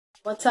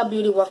What's up,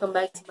 beauty? Welcome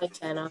back to my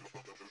channel.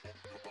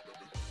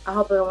 I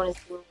hope everyone is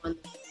doing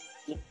wonderful.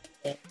 Beautiful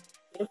day.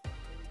 Beautiful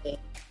day.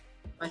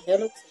 My hair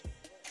looks good.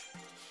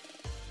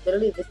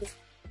 Literally, this is,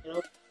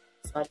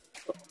 so I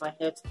just put my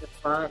hair to the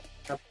front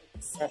and I put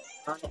the set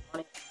on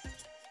it.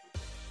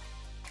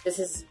 This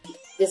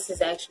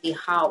is actually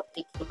how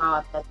it came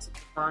out. I took the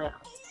bonnet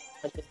out.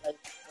 I just like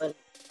went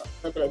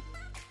a little bit of this,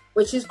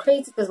 which is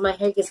crazy because my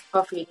hair gets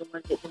puffy and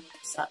when it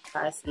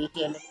guys see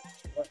here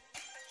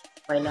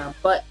right now.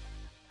 But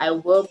I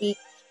will be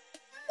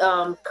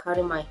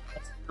cutting my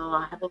hair. No,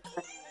 I haven't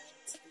cut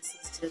it. This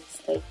is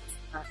just like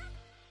I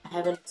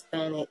haven't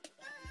expanded.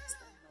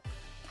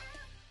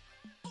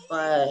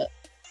 But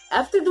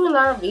after doing a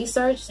lot of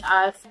research,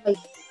 I feel like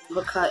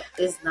the cut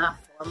is not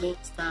for me.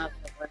 It's not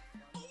the work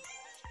for me.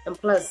 And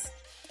plus,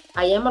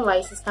 I am a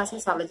licensed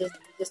cosmetologist. Let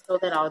me just throw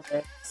that out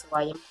there. So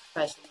I am a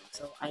professional.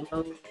 So I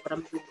know what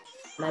I'm doing.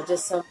 Not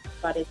just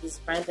somebody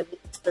just randomly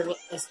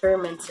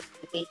experimenting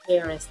with their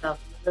hair and stuff.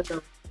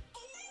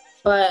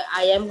 But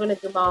I am gonna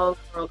do my own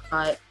curl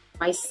cut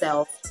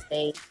myself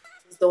today.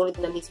 It's the only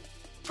thing I need to do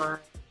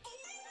for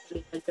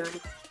my journey.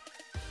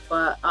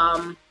 But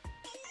and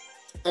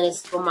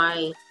it's for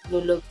my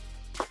new look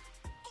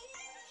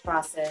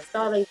process.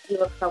 So like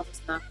diva cut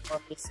was not for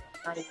me, so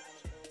I'm not even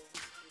gonna go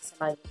get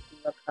somebody to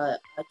diva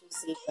cut. I just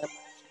save that money,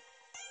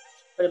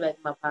 put it back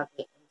in my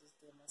pocket, and just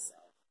do it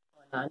myself.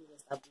 Or no, I need to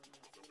stop doing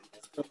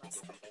it. Just do it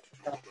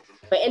myself.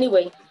 But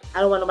anyway, I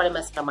don't want nobody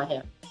messing up my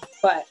hair.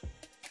 But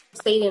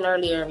stating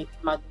earlier, we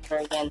come out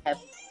dinner again,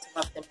 having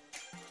interrupted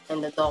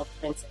and the dog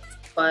princess.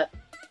 But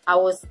I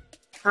was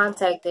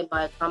contacted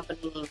by a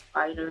company named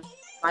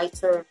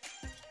Viter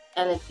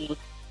Energy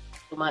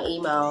through my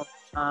email,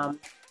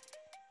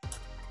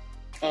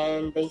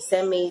 and they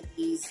sent me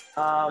these.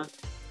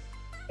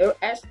 They were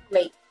actually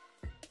like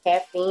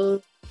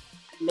caffeine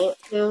mint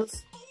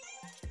pills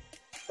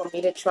for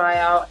me to try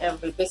out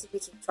and basically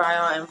to try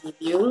out and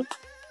review.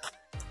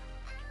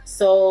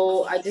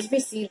 So I just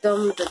received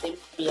them the day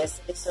before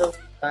yesterday, so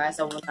guys,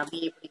 I will not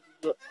be able to give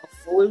you a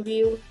full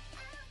review,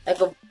 like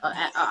a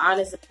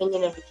honest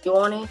opinion and review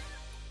on it.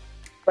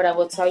 But I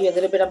will tell you a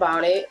little bit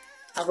about it.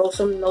 I wrote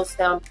some notes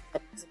down because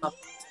I'm using my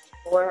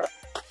phone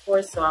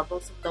before, so I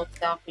wrote some notes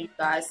down for you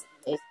guys,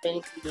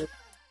 explaining to you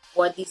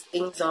what these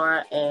things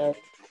are and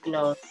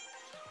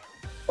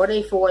what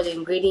they for, the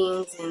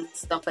ingredients and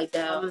stuff like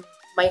that.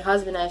 My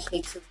husband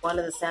actually took one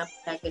of the sample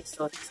packets,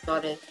 so he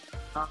started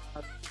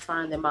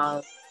trying them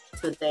out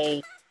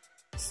today.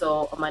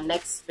 So on my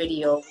next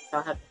video, which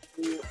I'll have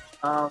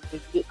a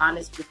full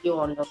honest review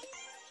on them,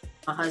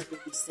 my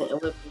husband will be sitting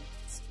with me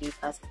so you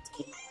guys can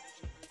take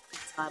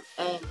time,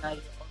 and I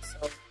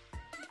also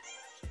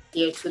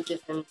hear two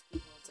different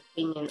people's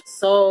opinions.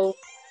 So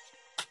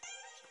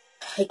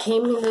it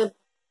came in a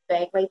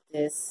bag like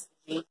this,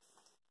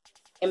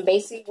 and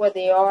basically what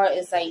they are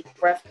is like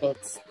breath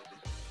mints.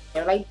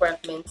 They're like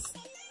breath mints.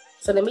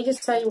 So let me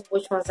just tell you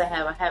which ones I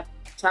have. I have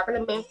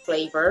chocolate mint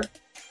flavor,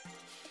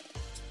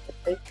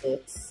 like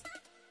this,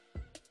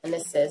 and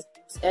it says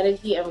boost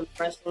energy and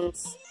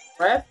refreshments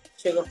breath,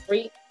 sugar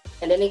free.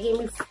 And then they gave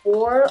me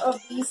 4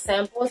 of these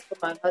samples,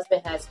 but my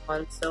husband has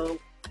one. So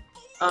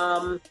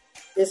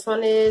this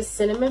one is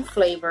cinnamon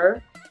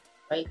flavor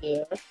right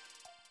here,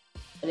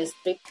 and it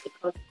comes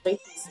with 3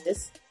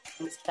 pieces,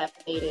 and it's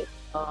caffeinated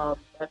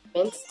breath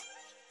mints.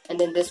 And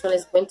then this one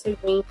is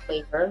wintergreen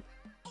flavor,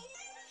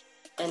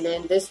 and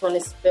then this one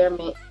is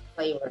spearmint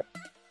flavor.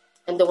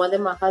 And the one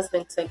that my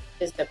husband took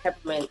is the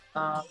peppermint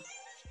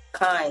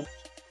kind.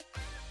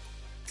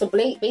 So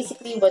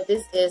basically what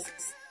this is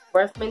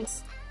breath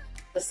mints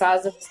the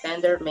size of a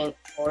standard mint,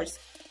 of course.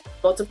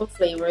 Multiple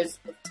flavors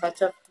with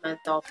touch of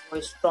menthol for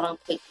a strong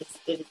kick.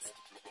 It's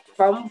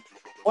from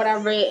what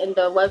I read in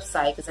the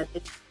website, because I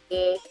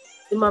did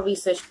do my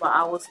research while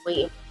I was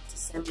waiting for you to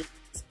send me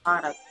this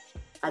product.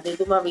 I did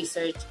do my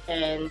research,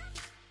 and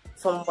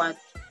from what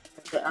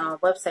the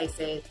website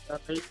says,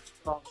 it's really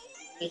strong.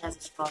 It really has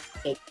a strong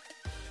kick.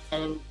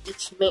 And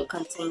each mint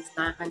contains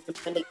 900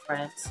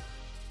 milligrams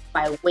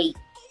by weight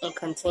and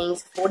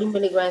contains 40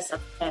 milligrams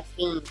of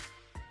caffeine.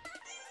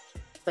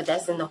 But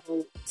that's in the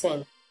whole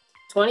tin.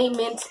 20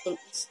 mints in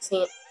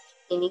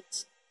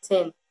each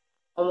tin.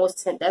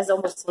 Almost 10. That's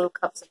almost 10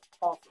 cups of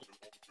coffee.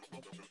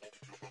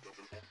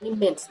 20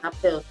 mints, not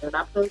pills. They're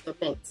not pills. They're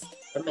mints.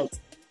 They're mints.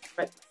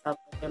 Correct myself,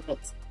 but they're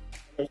mints.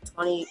 There's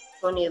 20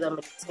 of them in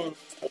the tin.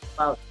 It's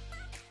like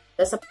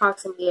that's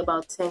approximately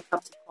about 10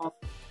 cups of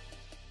coffee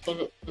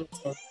in a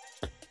tin.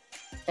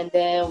 And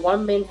then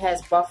 1 mint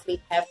has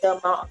roughly half the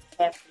amount of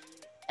caffeine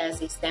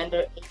as a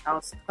standard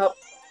 8-ounce cup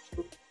of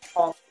brewed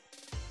coffee.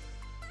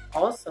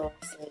 Also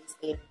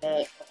stated that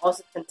it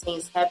also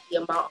contains half the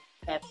amount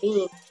of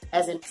caffeine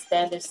as in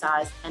standard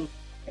size and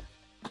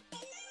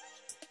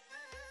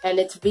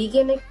it's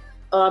vegan,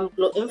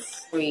 gluten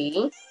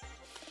free.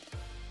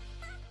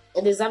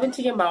 It is up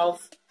into your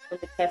mouth and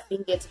the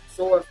caffeine gets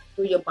absorbed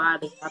through your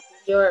body, not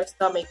through your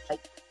stomach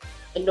like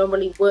it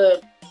normally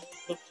would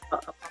drink a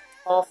cup of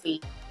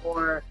coffee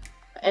or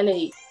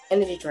energy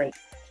drink.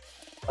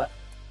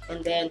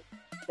 And then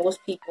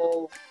most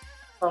people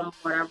from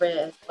what I read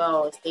as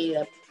well, it stated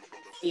that people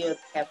feel the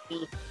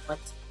caffeine for 1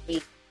 to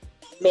 3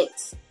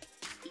 minutes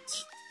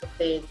each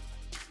within an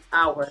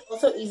hour.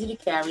 Also easy to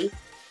carry,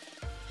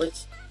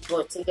 which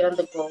will take it on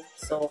the go.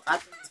 So I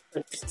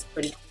think this is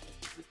pretty cool.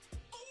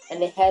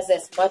 And it has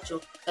as much as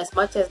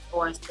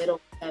or as little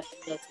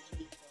caffeine as you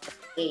need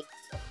throughout the day.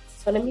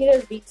 So let me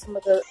just read some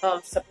of the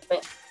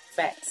supplement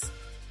facts.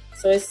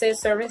 So it says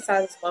serving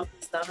size is 1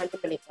 piece,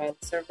 900 milligrams.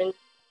 Serving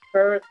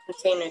per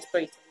container is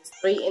 3. So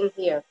there's 3 in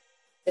here.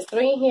 There's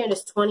 3 in here,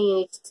 there's 20 in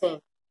each tin.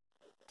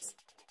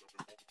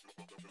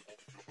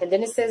 And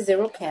then it says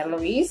 0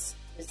 calories.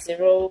 There's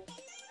 0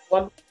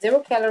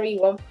 calorie,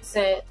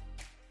 1%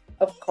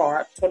 of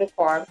carb, total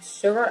carbs,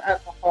 sugar,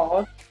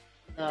 alcohol,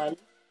 none,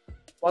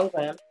 1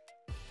 gram.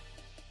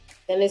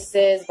 Then it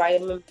says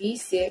vitamin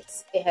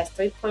B6. It has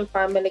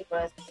 3.5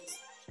 milligrams,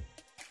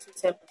 which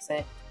is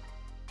 10%.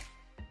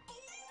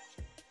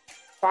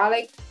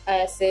 Folic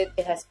acid,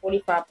 it has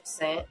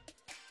 45%.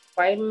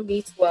 Vitamin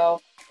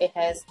B12, it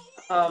has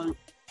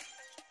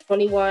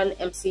 21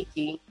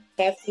 mcg.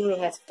 Caffeine, it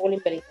has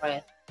 40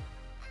 milligrams.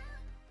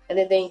 And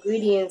then the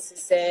ingredients, it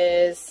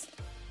says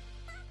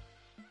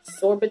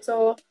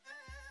sorbitol,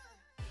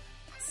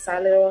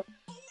 xylitol,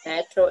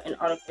 natural and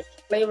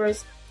artificial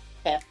flavors,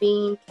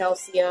 caffeine,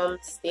 calcium,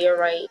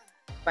 stearate,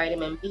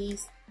 vitamin B,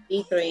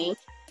 B3,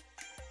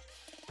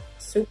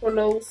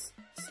 sucralose,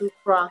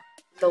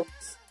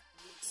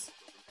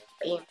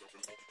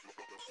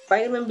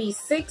 vitamin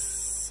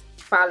B6,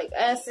 folic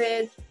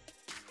acid,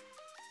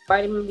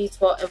 vitamin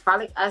B12, and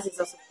folic acid is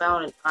also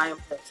found in iron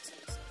pills too.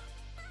 So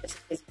just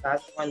in case you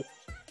guys wonder.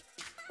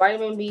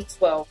 Vitamin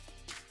B12.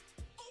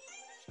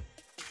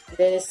 And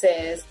then it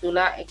says, do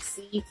not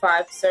exceed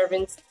 5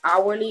 servings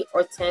hourly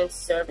or 10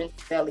 servings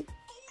daily.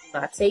 Do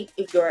not take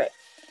if you're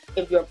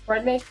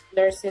pregnant,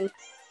 nursing,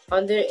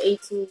 under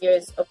 18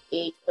 years of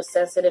age, or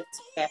sensitive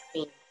to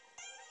caffeine.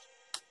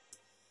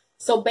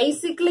 So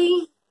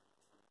basically,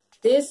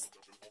 these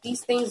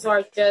things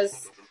are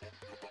just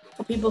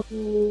for people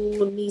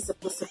who need a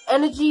boost of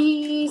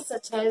energy,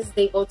 such as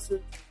they go to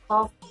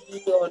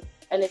coffee or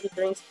energy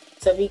drinks.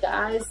 So if you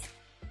guys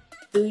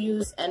do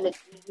use or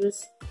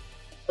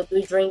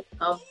do drink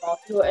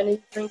coffee or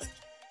energy drinks,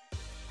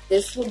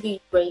 this will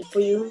be great for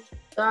you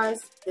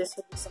guys. This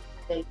will be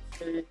something that you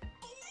should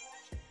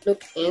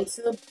look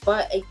into.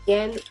 But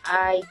again,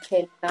 I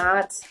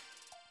cannot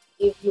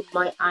give you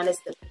my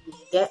honest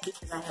opinion yet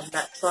because I have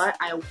not tried.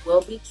 I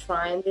will be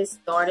trying this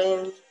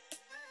starting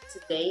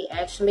today,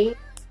 actually.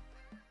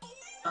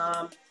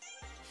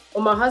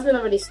 Well, my husband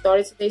already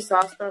started today, so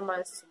I'll start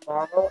mine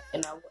tomorrow,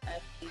 and I will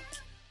actually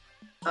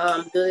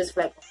do this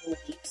for like a whole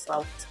week. So I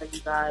will tell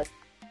you guys.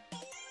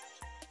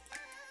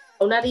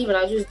 Oh, not even.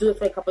 I'll just do it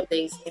for a couple of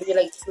days, maybe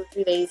like 2 or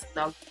 3 days, and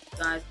I'll give you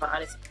guys my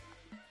honest opinion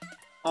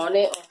on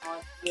it,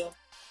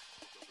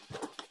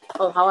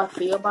 on how I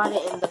feel about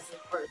it, and does it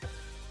work?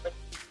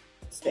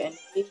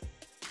 Energy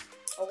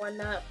or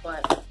whatnot.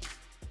 But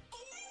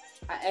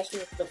I actually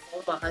was on the phone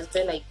with my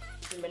husband like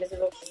 2 minutes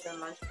ago because he's on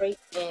lunch break,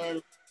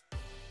 and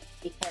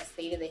he had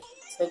stated that he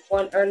took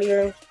one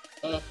earlier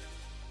and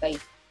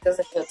like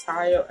doesn't feel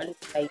tired or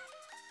anything.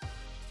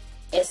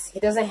 Like he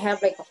doesn't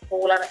have like a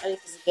whole lot of energy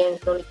because again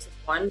he only took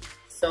one.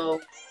 So,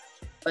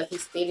 but he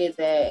stated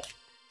that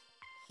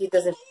he's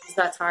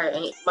not tired,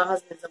 and my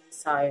husband's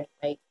always tired.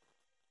 Like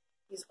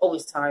he's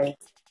always tired.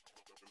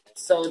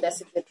 So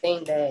that's a good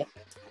thing that.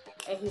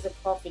 And he's a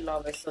coffee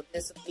lover, so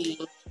this will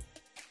be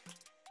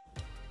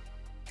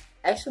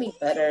actually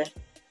better.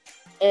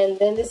 And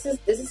then this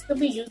could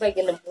be used like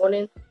in the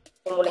morning,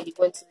 when like you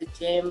go into the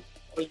gym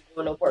or you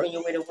going to work on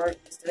your way to work.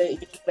 Instead of you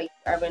just like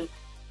grabbing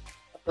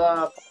a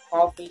cup of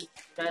coffee,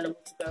 trying to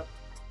move to the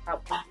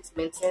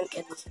mention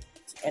and just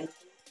energy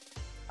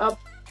up.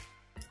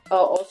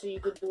 Also,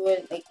 you could do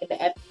it like in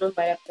the afternoon,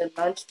 right after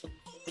lunch, when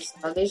you're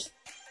sluggish.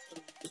 And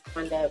you just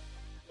want that,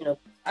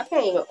 I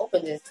can't even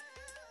open this.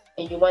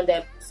 And you want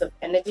that boost of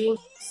energy,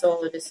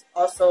 so this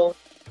also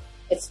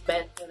it's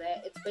meant for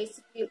that. It's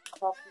basically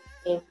coffee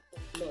in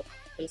milk,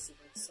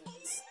 basically. So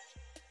it's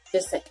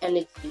just an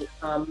energy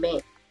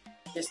mint,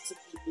 just to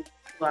give you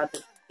throughout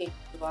the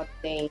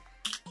day.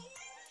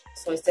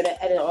 So instead of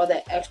adding all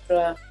that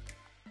extra,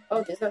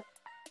 these are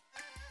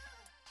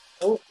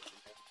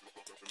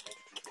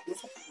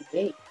pretty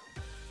big.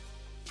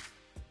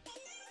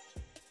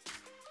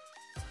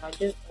 So I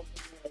just opened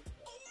it like that.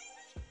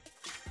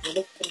 They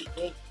look pretty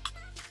big.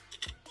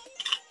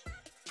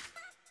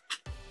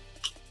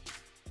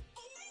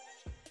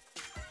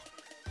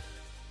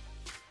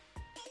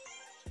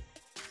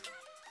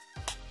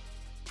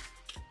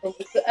 And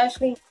you could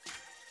actually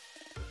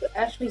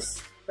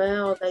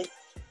smell like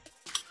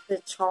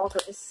the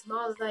chocolate. It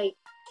smells like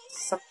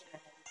something I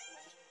haven't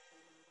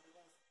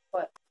smelled.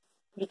 But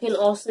you can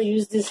also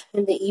use this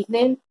in the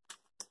evening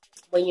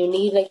when you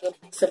need like a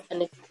boost of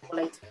energy for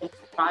like to finish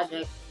the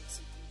project,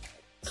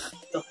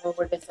 your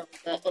homework and stuff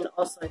like that. And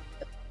also at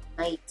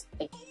night,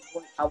 like you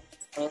work out with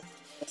your friends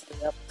and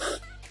stay up.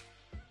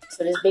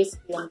 So this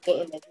basically I'm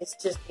getting that this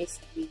just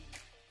basically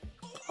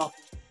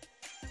coffee.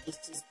 It's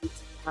just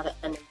gives you a lot of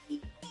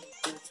energy.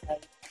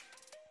 like,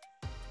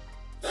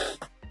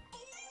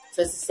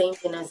 so it's the same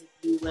thing as if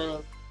you went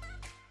and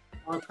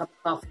one cup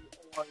of coffee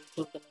or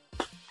you're drinking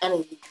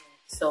energy drink.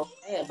 So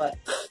yeah, but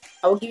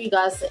I will give you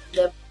guys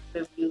the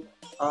review.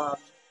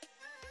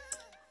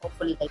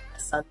 Hopefully like a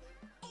Sunday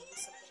or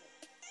something.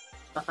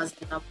 My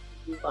husband and I will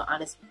give you an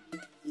honest review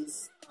of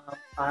these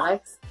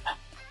products.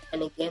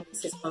 And again,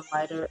 this is from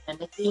Viter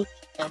Energy,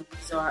 and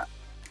these are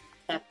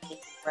caffeine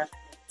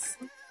breakfasts.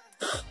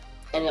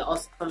 And it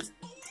also comes in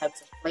different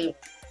types of flavors.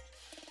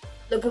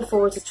 Looking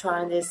forward to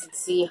trying this and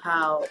see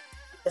how,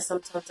 because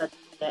sometimes I do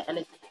get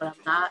energy, but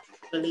I'm not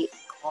really a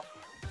coffee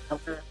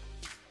lover.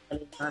 I'm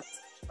really not.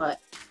 But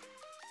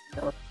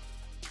you know,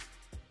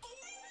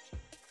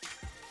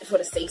 for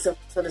the sake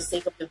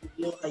of the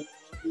review, I will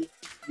be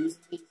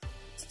using these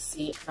to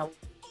see, and I will be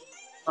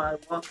my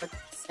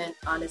 100%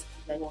 honest.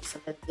 I want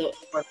something that didn't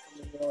work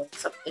for me or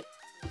something,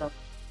 you know.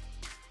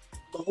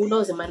 But who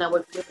knows? It might not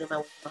work for me, but it might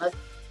work for my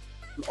husband,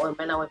 or it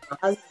might not work for my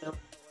husband. Or it might work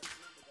for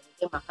me, but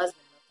again, my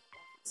husband.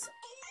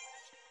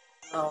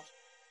 So,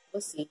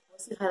 we'll see. We'll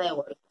see how that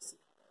works. We'll see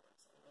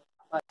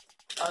how that works.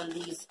 But on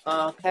these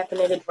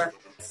caffeinated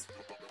breakfasts,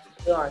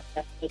 they are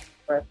caffeinated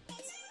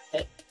breakfasts.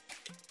 Okay.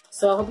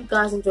 So I hope you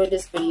guys enjoyed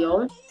this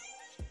video.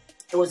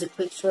 It was a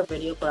quick short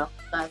video, but I hope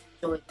you guys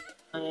enjoyed it.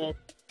 And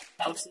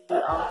I'll see you.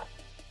 I'll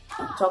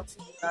talk to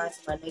you guys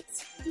in my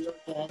next video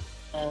again.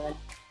 And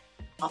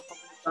I hope you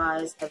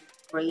guys have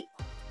a great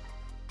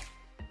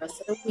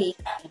rest of the week.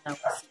 And I will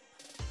see you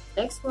in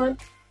the next one.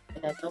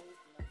 And as always,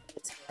 don't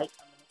forget to like,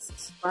 comment, and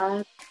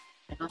subscribe.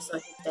 And also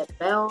hit that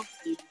bell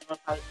so you can know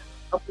how you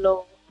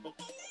upload.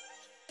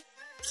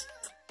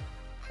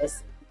 Let's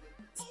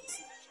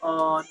see.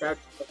 Oh, that.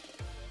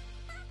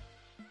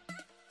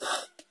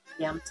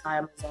 Yeah, I'm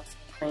tired. I'm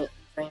exhausted.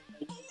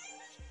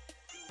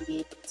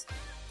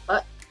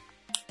 But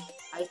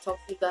I talk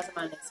to you guys in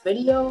my next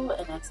video,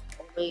 and as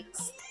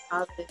always,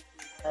 positive,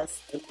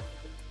 blessed, and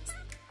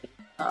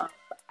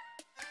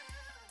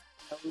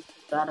always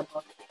forgot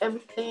about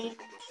everything,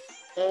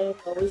 and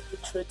always be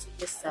true to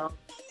yourself.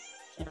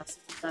 And I'll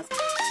see you guys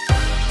next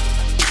time.